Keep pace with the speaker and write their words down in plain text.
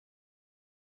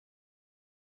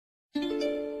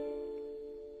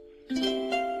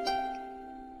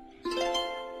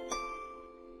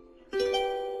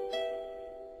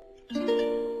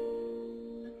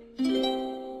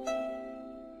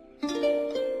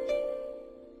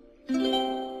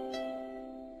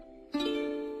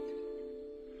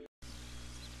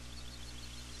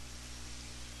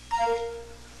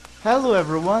Hello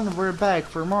everyone, we're back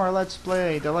for more Let's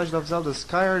Play The Legend of Zelda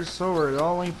Skyward Sword,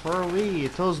 only for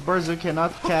Wii. Those birds you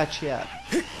cannot catch yet.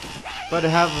 But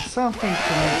have something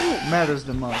that matters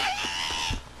the most.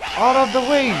 Out of the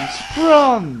way!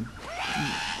 Run!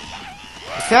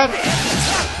 Is that...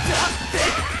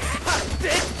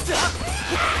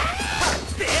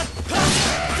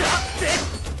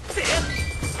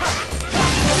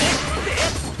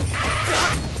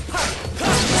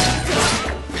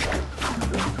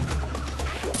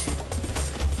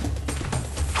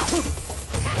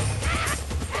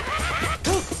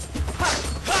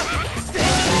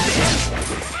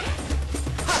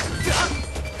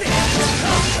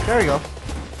 There we go.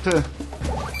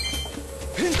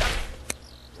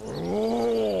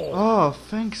 Oh,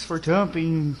 thanks for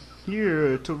jumping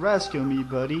here to rescue me,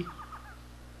 buddy.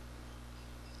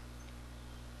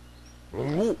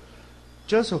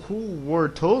 Just who were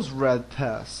those red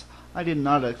pests? I did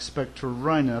not expect to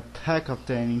run a pack of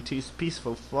them into this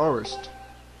peaceful forest.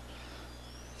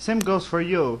 Same goes for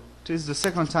you. This is the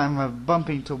second time I've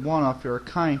bumped into one of your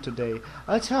kind today.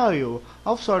 I tell you,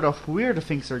 all sort of weird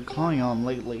things are going on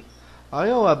lately. I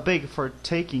owe a big for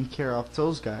taking care of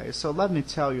those guys, so let me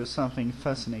tell you something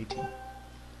fascinating.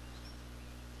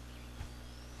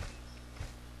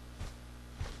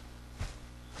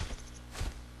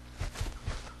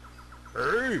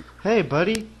 Hey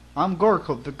buddy, I'm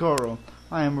Gorko the Goron.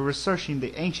 I am researching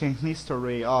the ancient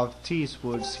history of these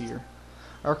woods here.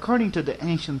 According to the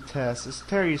ancient texts,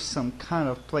 there is some kind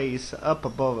of place up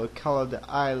above called the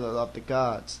Isle of the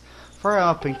Gods, far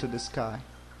up into the sky.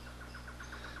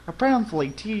 Apparently,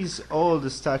 these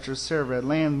old statues serve as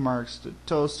landmarks to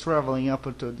those traveling up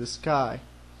into the sky,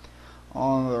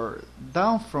 on or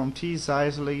down from these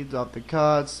islands of the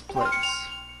Gods' place.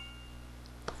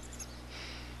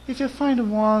 If you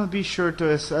find one, be sure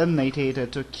to annotate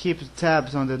it to keep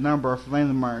tabs on the number of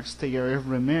landmarks. They are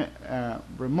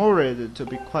removed to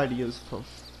be quite useful.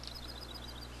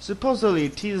 Supposedly,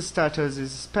 these statues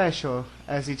is special,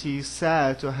 as it is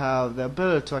said to have the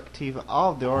ability to activate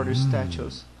all the other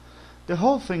statues. The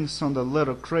whole thing sounds a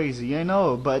little crazy, I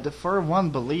know, but for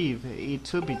one believe it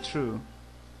to be true.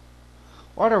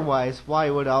 Otherwise, why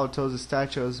would all those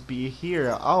statues be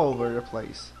here all over the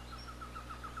place?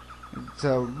 It's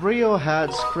a real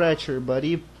head scratcher,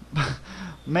 buddy.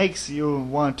 Makes you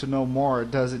want to know more,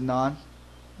 does it not?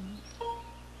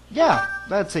 Yeah,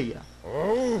 that's a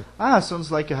yeah.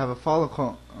 Sounds like you have a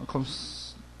follow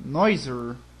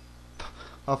noiser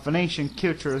of an ancient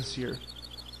cultures here.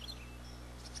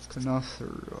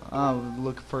 I'll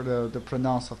look for the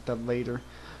pronounce of that later.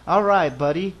 Alright,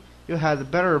 buddy, you had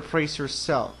better brace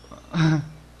yourself.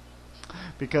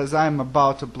 Because I'm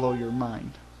about to blow your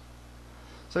mind.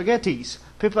 So get these,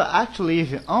 people actually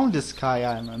live on the Sky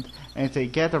Island, and they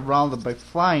get around by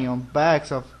flying on backs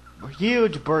of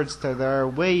huge birds that are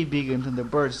way bigger than the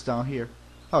birds down here.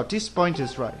 Oh, this point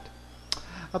is right.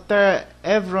 Up there,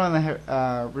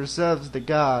 everyone reserves the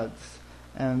gods,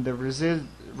 and the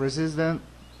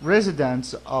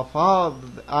residents of all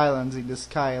the islands in the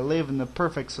sky live in a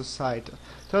perfect society,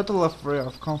 totally free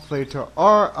of conflict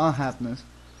or unhappiness.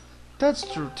 That's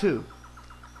true too.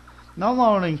 Not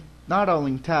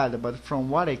only that, but from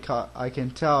what I can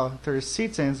tell, their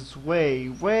citizens is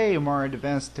way more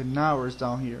advanced than ours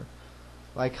down here.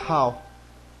 Like how?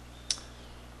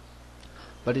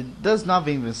 But it does not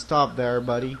even stop there,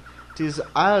 buddy. These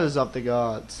Isles of the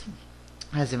Gods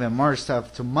has even more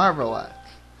stuff to marvel at.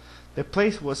 The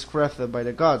place was crafted by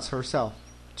the gods herself.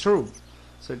 True.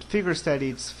 So it figures that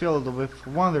it's filled with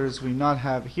wonders we not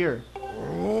have here.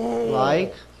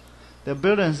 Like, the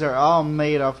buildings are all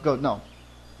made of gold. No.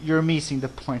 You're missing the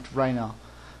point right now.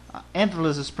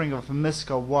 Endless spring of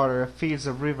mystical water feeds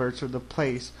a river to the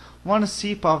place. One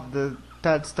sip of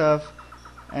that stuff,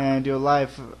 and you live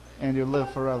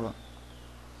forever.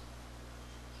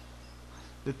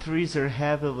 The trees are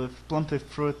heavy with plenty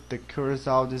fruit that cures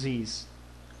all disease.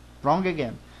 Wrong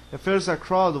again. The fields are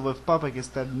crowded with pumpkins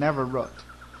that never rot.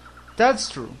 That's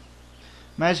true.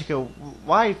 Magical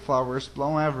white flowers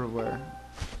bloom everywhere.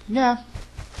 Yeah.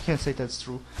 Can't say that's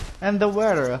true. And the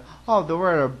weather, oh the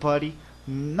weather, buddy,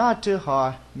 not too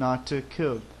hot, not too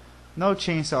cold. No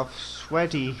chance of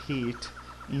sweaty heat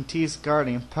in this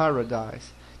garden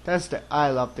paradise. That's the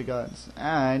Isle of the Gods.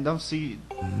 I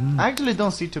actually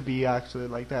don't see to be actually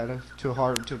like that, too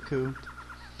hard or too cold.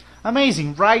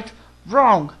 Amazing, right?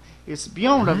 Wrong. It's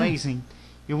beyond amazing.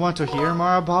 You want to hear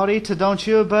more about it, don't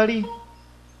you, buddy?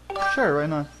 Sure, why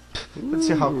not? Let's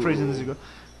see how crazy this goes.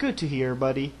 Good to hear,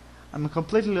 buddy. I'm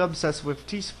completely obsessed with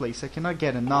this place. I cannot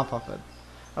get enough of it.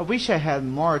 I wish I had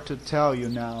more to tell you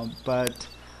now, but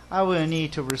I will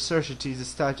need to research these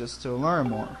statues to learn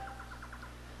more.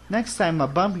 Next time I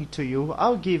bump into you,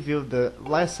 I'll give you the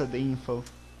last of the info.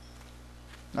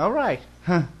 Alright.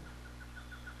 Huh.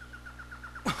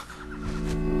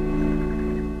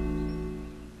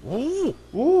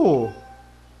 Ooh.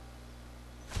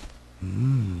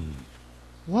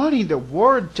 What in the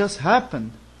world just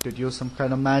happened? Did you use some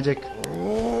kind of magic?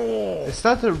 It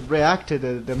started reacted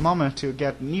at the moment you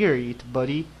get near it,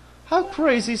 buddy. How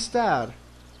crazy is that?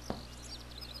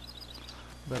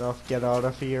 Better get out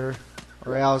of here,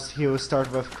 or else he will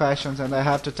start with questions and I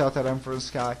have to tell that I'm from the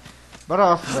sky. But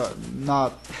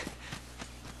not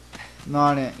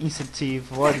an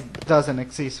incentive. What doesn't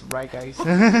exist, right, guys?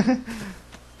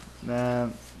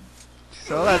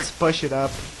 So let's push it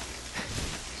up.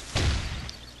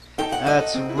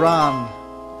 Let's run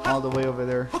all the way over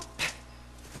there.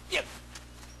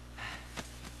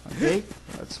 Okay,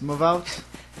 let's move out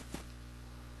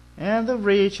and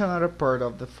reach another part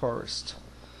of the forest.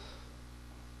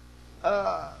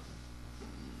 My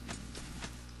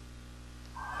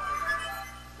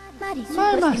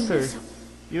master,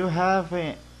 you have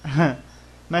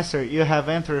master, you have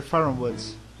entered Foreign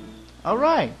Woods. All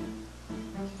right.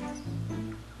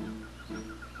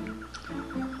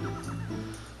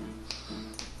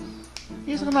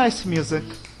 It's a nice music.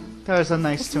 There's a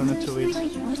nice tune to it.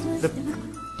 The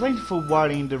plentiful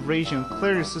water in the region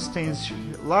clearly sustains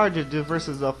larger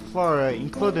diversity of flora,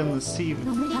 including the sea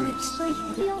fruits.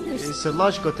 It's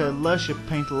logical that lush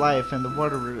plant life and the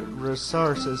water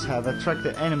resources have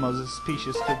attracted animals and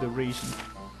species to the region.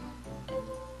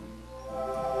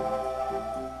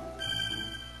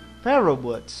 Farrow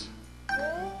Woods.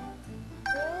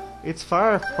 It's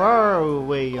far, far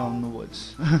away on the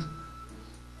woods.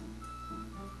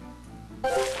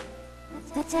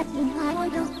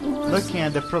 Looking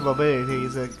at the probability,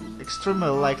 it's extremely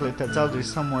likely that Zelda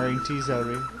is somewhere in this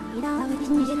area.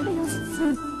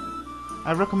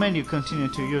 I recommend you continue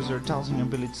to use your dowsing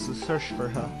abilities to search for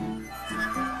her.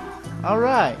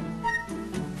 Alright.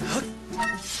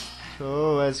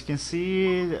 So, as you can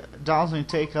see, dowsing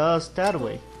take us that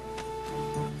way.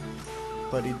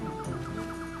 But it...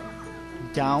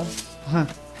 down.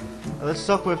 Let's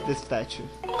talk with the statue.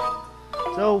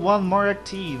 So one more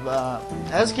active.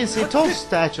 As you can see, those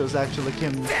statues actually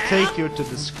can take you to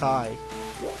the sky.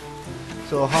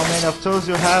 So how many of those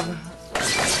you have?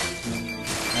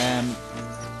 And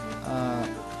how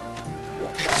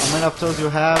many of those you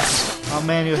have? How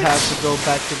many you have to go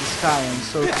back to the sky and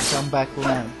so to come back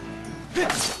land?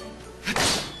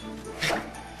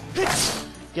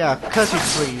 Yeah, cutting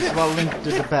trees while linked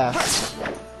to the past.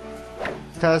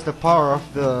 That's the power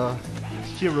of the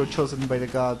hero chosen by the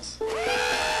gods.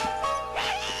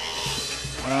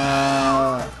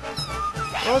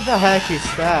 What the heck is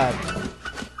that?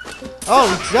 Oh,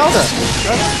 it's Zelda!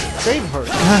 Let's save her!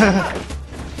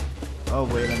 Oh,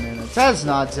 wait a minute. That's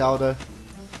not Zelda.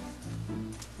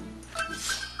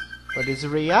 But it's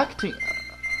reacting.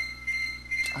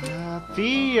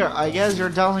 Fear! I guess your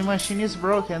dowsing machine is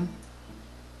broken.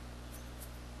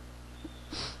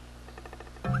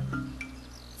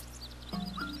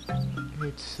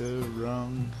 It's so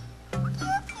wrong.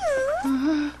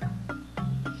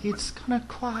 It's gonna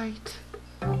quiet.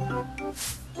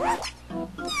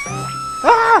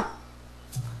 Ah!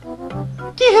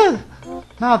 Kill!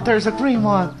 Now there's a green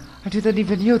one. I didn't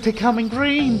even knew they come in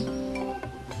green.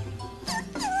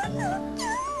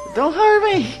 Don't hurt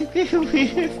me.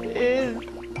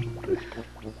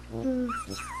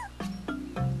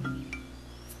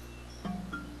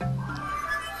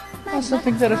 That's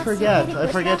something that I forget. I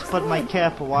forget to put my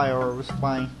cap while I was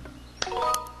flying.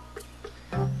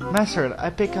 Master, I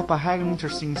pick up a highly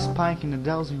interesting spike in the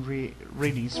dowsing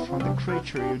readings from the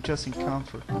creature you just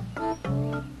encountered.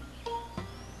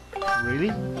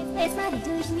 Really?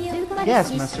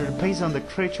 Yes, Master. Based on the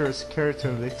creature's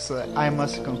characteristics, I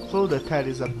must conclude that it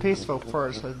is a peaceful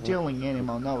forest-dealing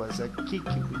animal known as a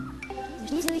kikwi.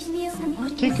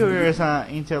 Kikwi is an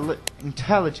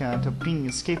intelligent being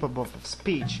capable of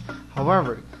speech.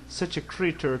 However, such a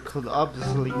creature could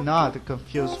obviously not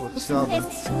confuse with Zelda.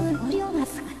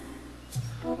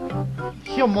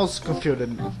 He almost confused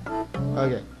me.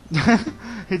 Okay.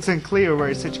 It's unclear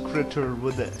where such a creature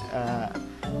would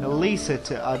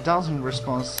elicit a dowsing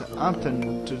response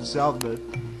unknown to Zelda.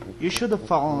 You should have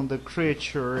followed the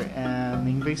creature and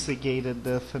investigated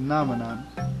the phenomenon.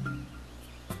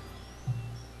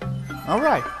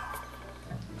 Alright.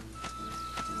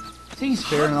 Seems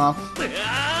fair enough.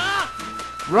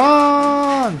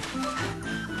 Run!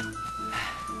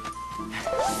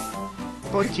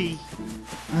 Pochi.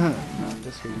 No,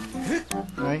 this way.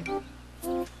 Right?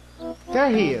 There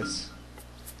he is.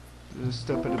 The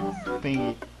stupid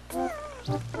thingy.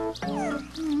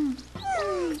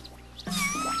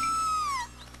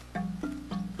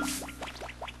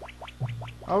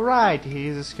 Alright,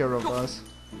 he's scared of us.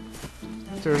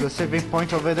 There's a saving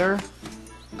point over there.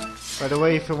 By the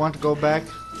way, if you want to go back,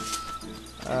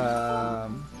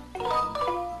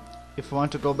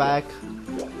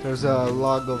 there's a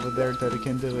log over there that you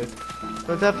can do it.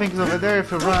 But that thing's over there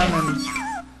if you run and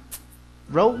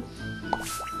roll.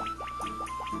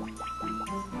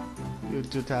 You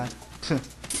do that.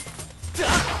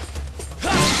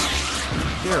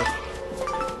 Here.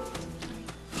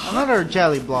 Another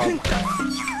jelly blob.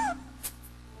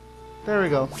 There we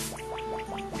go.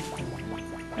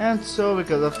 And so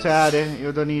because of that,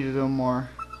 you don't need to do more.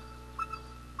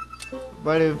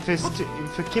 But if you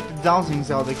keep dowsing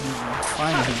Zelda, you can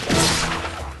find him.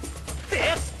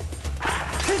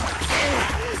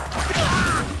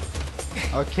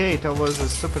 Okay, that was a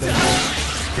stupid idea.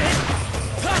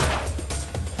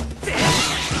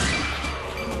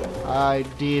 I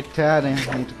did that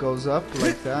and it goes up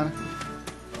like that.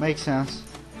 Makes sense.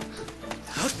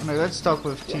 Now let's talk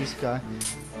with T's guy.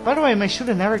 By the way, make sure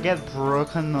to never get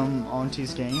broken on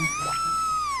T's game.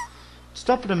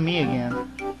 Stop to me again.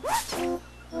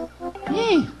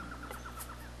 Yee!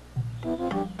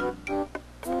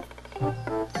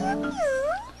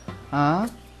 Huh?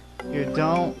 You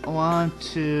don't want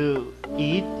to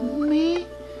eat me?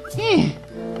 Yee!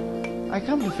 I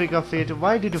come to think of it,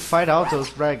 why did you fight out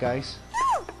those red guys?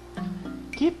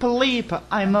 Keep leap,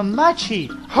 I'm a machi!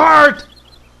 Hard!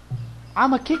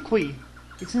 I'm a kikwi.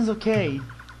 It seems okay,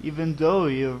 even though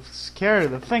you're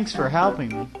scared. Thanks for helping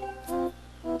me.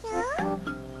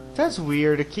 That's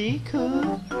weird,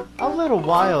 Kiku. A little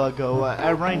while ago,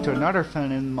 I ran into another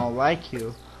fan animal like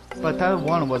you, but that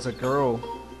one was a girl.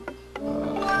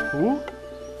 Who?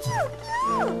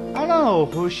 I don't know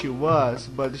who she was,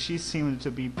 but she seemed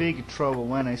to be big trouble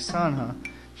when I saw her.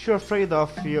 She's afraid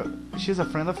of you. She's a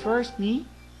friend of yours, me?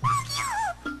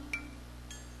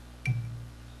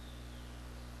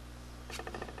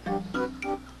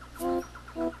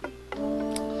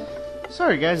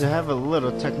 Sorry guys, I have a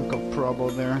little technical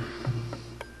problem there.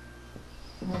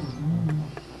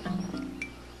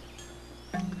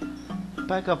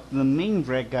 Back up, the main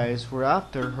red guys were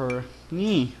after her,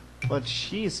 me, but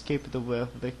she escaped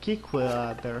with the kikwi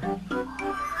out there.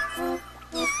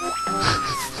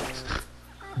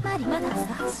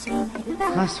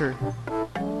 Master,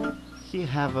 we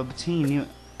have obtained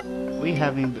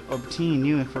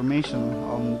new information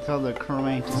on Zelda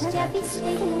Skyward's status.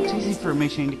 This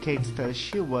information indicates that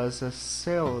she was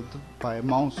assailed by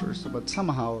monsters, but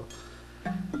somehow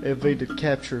evaded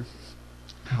capture.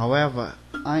 However,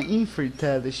 I infer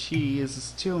that she is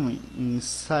still in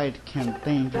significant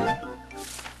danger.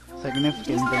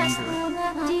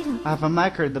 I have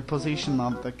marked the position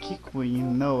of the kikwi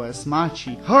known as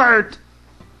Machi. Hurt!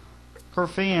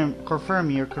 Confirm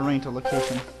your current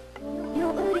location.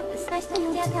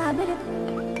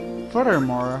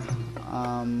 Furthermore,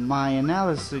 my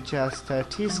analysis suggests that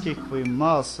this kikwi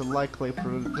most likely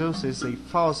produces a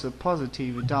false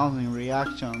positive dowsing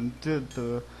reaction due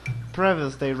to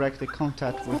previous direct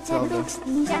contact with Zelda.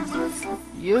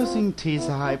 Using this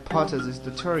hypothesis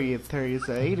to theory, there is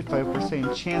an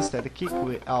 85% chance that the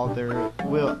kikwi out there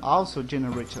will also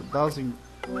generate a dowsing.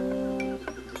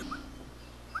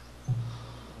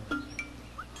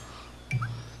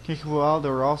 Kikwi out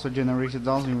there also generates a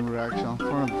dowsing reaction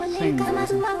for the same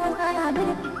reason.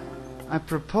 I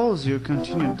propose you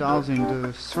continue dowsing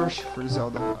the search for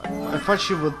Zelda. I thought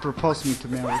she would propose me to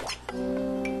marry.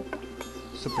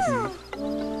 Stupid me.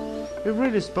 You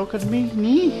really spoke at me?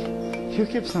 Me? You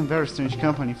keep some very strange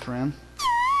company, friend.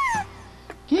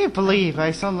 Can you believe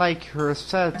I sound like you're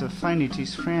upset to find it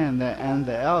his friend and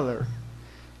the elder?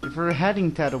 If we're heading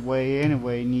that way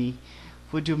anyway, Nee,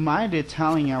 would you mind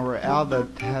telling our elder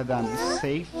that I'm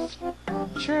safe?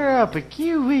 Cheer up,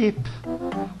 you weep.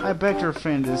 I bet your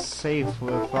friend is safe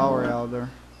with our elder.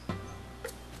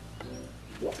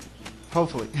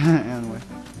 Hopefully. Anyway.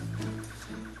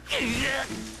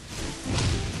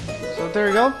 So there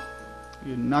you go.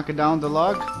 You knock it down the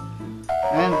log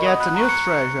and get a new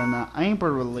treasure, an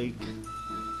amber relic.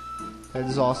 That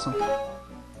is awesome.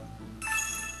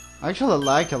 I actually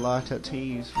like a lot of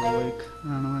these relic.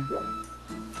 Anyway.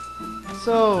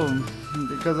 So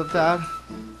because of that,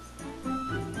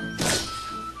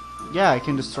 yeah, I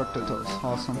can destruct those.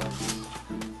 Awesome.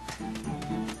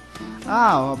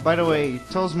 Oh, by the way,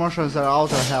 those motions are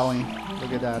auto howling.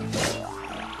 Look at that.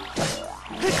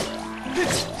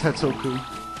 That's so cool.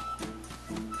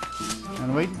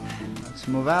 Anyway, let's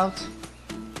move out.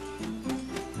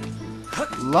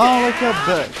 Long like a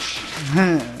bitch.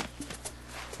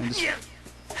 And just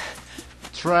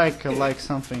strike like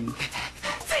something.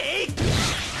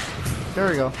 There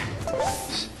we go.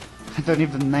 I don't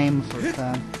even name for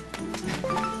that.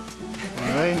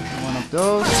 Alright, one of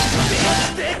those.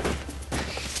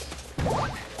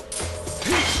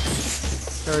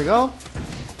 There we go.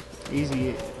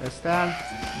 Easy as that.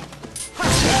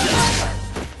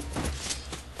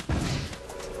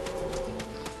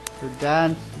 You're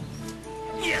done.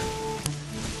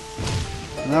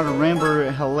 Another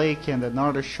rainbow lake and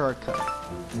another shortcut.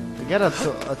 We get a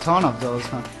ton of those,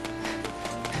 huh?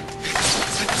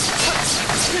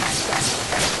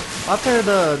 After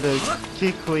the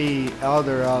kikwi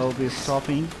elder, I'll be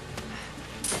stopping.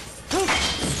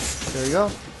 There you go.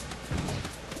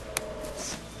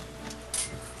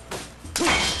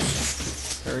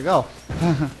 There we go.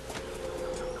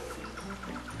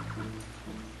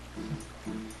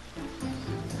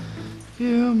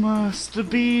 You must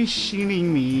be shitting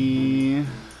me.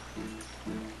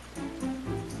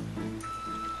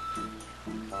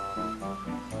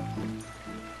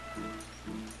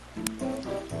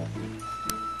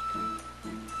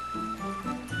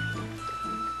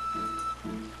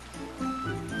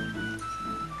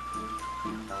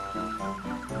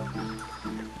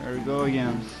 There we go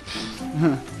again.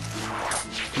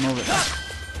 Move it.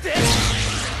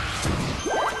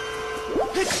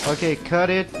 Okay, cut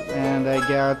it, and I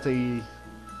got the...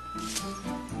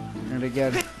 And I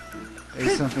get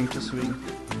something to swing.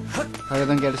 I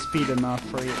don't get speed enough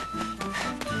for it.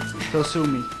 So sue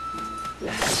me.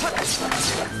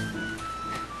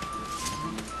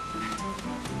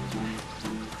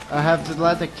 I have to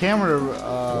let the camera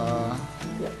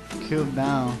cool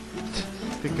down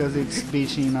because it's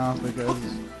beaching off because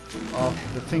of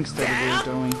the things that we're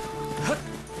doing.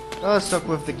 Let's talk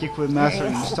with the kikwi master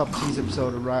and stop this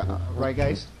episode, right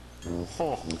guys?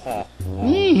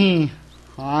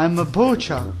 I'm a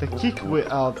Bocha, the kikwi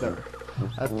elder.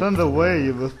 I found a way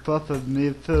you spotted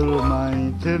me through my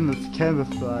intimate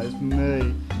camouflage.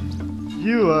 Nay,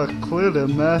 you are clearly a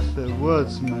master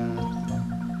woodsman.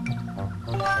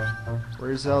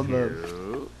 Where's Zelda?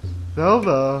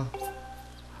 Zelda?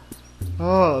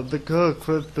 Oh, the girl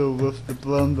crystal with the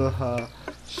blonde hair.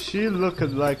 She looked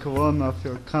like one of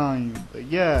your kind.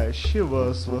 Yeah, she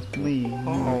was with me.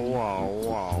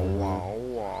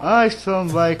 I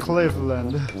sound like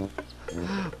Cleveland.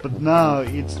 But now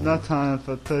it's not time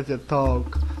for such a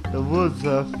talk. The woods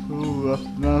are full of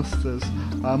monsters.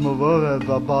 I'm worried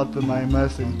about my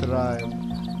missing tribe.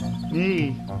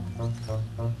 Me.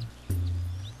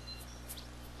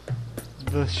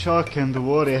 The shock and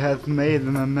worry has made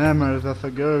my memories of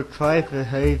a girl quite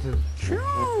hated.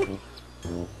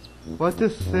 What to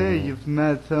say you've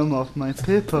met some of my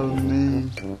people, me?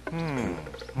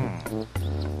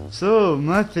 So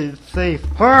much is safe.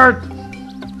 Hurt!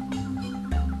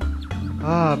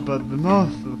 Ah, but the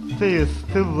monster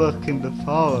still lurk in the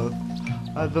forest.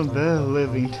 I don't dare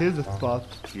live into the spot.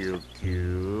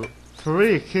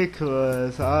 3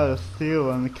 kikwas are still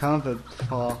unaccounted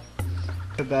for.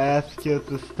 Could I ask you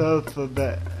to stop for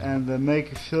that and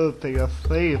make sure they are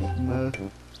safe, no?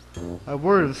 I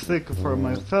worry sick for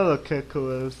my fellow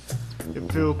kikwas.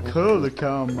 If you could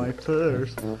count my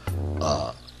fears,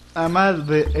 I might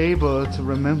be able to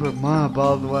remember more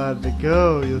about what the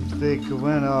girl you think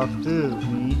went off to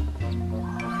me.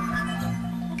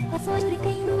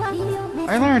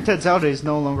 I learned that Zelda is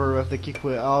no longer with the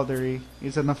kikwi elder.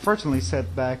 It's an unfortunate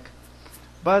setback,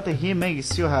 but he may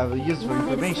still have useful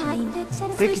information.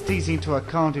 Take these into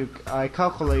account, I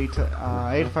calculate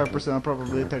 85%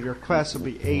 probability that your quest will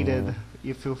be aided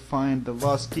if you find the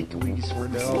lost kikwis for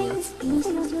the elder.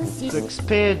 To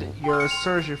expand your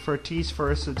search for these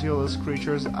first utility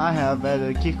creatures, I have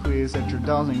added kikwis at your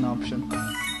dowsing option.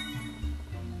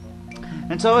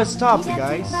 And so it stops,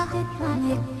 guys.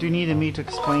 Do you need me to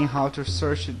explain how to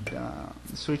search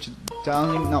switch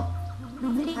dowsing? No. I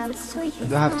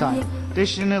don't have time.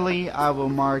 Additionally, I will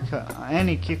mark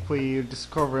any kikwi you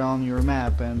discover on your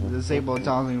map and disable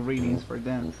dowsing readings for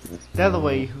them. That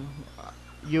way,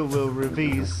 you will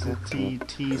revisit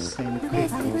these and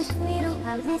kikwis.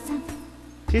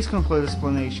 This concludes the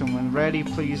explanation. When ready,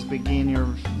 please begin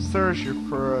your search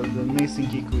for the missing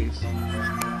kikwis.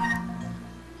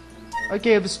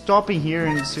 Okay, I'm stopping here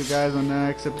and see you guys on the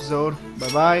next episode.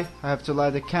 Bye bye. I have to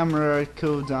let the camera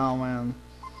cool down and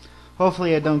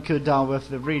hopefully I don't cool down with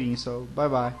the reading, so bye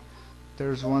bye.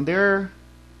 There's one there.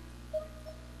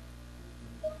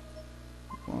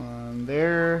 One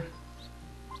there.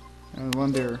 And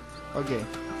one there. Okay.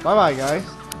 Bye bye guys.